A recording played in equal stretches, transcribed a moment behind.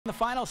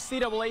final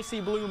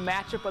CAAC Blue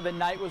matchup of the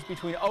night was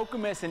between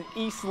Okemos and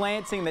East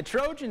Lansing. The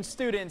Trojan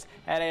students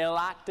had a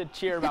lot to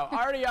cheer about.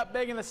 Already up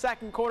big in the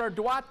second quarter,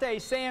 Duarte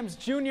Sams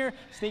Jr.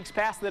 sneaks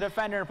past the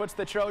defender and puts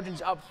the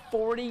Trojans up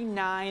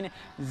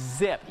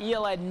 49-zip.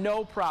 EL had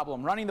no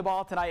problem running the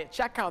ball tonight.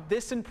 Check out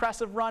this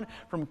impressive run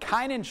from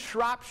Kynan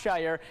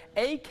Shropshire,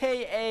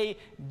 a.k.a.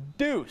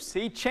 Deuce.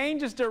 He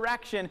changes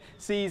direction,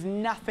 sees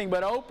nothing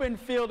but open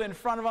field in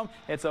front of him.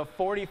 It's a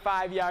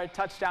 45-yard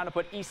touchdown to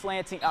put East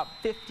Lansing up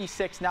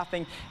 56-0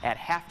 at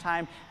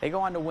halftime. They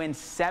go on to win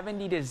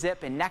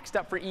 70-zip, and next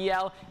up for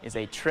EL is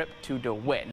a trip to DeWitt.